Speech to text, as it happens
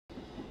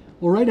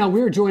Well, right now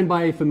we're joined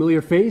by a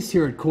familiar face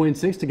here at KOIN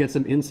 6 to get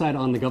some insight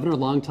on the governor,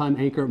 longtime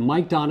anchor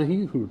Mike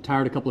Donahue, who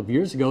retired a couple of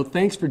years ago.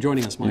 Thanks for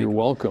joining us, Mike. You're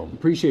welcome.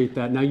 Appreciate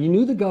that. Now, you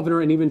knew the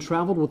governor and even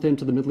traveled with him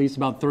to the Middle East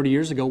about 30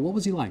 years ago. What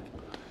was he like?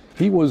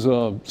 He was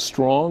a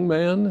strong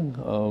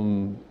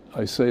man.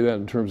 I say that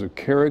in terms of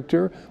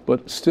character,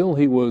 but still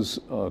he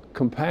was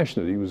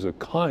compassionate. He was a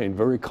kind,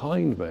 very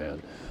kind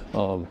man.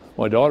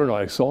 My daughter and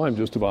I saw him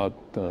just about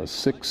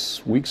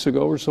 6 weeks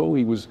ago or so.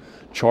 He was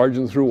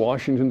charging through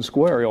Washington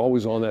Square,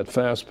 always on that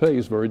fast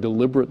pace, very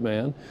deliberate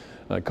man.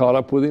 I caught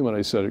up with him and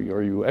I said,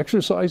 "Are you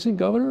exercising,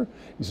 Governor?"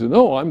 He said,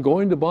 "No, I'm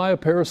going to buy a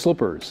pair of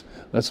slippers."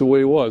 That's the way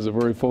he was, a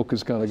very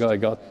focused kind of guy,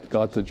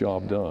 got the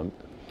job done.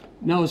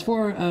 Now, as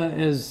far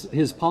as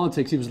his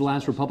politics, he was the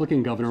last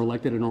Republican governor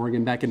elected in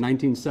Oregon back in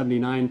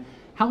 1979.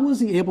 How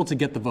was he able to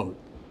get the vote?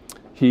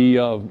 He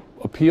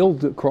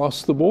appealed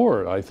across the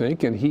board, I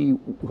think, and he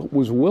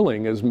was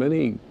willing, as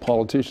many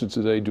politicians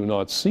today do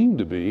not seem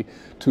to be,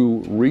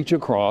 to reach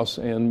across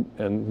and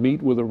meet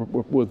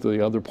with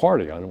the other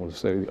party. I don't want to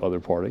say the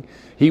other party.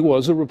 He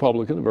was a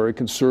Republican, a very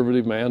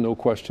conservative man, no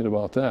question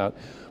about that.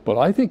 But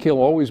I think he'll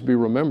always be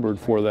remembered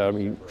for that. I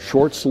mean,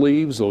 short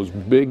sleeves, those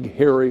big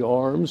hairy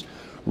arms,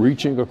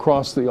 reaching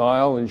across the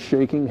aisle and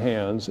shaking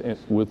hands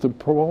with the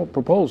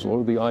proposal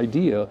or the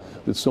idea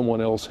that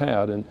someone else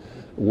had, and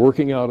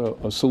working out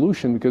a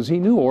solution, because he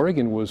knew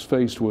Oregon was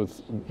faced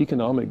with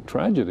economic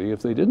tragedy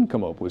if they didn't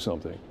come up with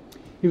something.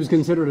 He was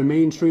considered a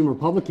mainstream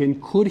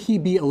Republican. Could he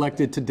be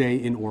elected today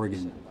in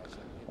Oregon?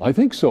 I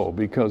think so,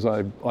 because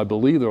I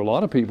believe there are a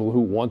lot of people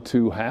who want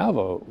to have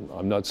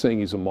I'm not saying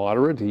he's a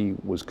moderate, he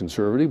was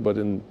conservative, but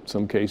in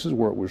some cases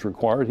where it was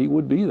required, he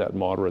would be that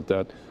moderate,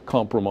 that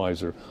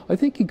compromiser. I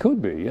think he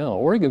could be, yeah.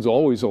 Oregon's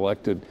always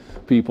elected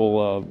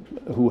people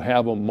who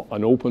have an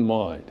open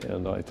mind,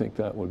 and I think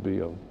that would be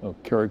a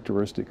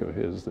characteristic of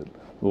his that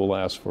will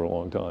last for a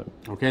long time.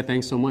 Okay,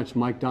 thanks so much.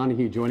 Mike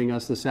Donahue joining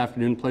us this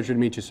afternoon. Pleasure to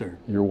meet you, sir.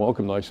 You're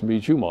welcome. Nice to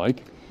meet you,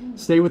 Mike.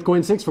 Stay with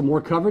KOIN 6 for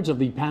more coverage of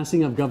the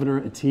passing of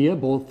Governor Atiyeh,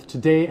 both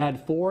today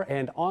at 4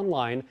 and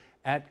online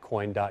at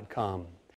KOIN.com.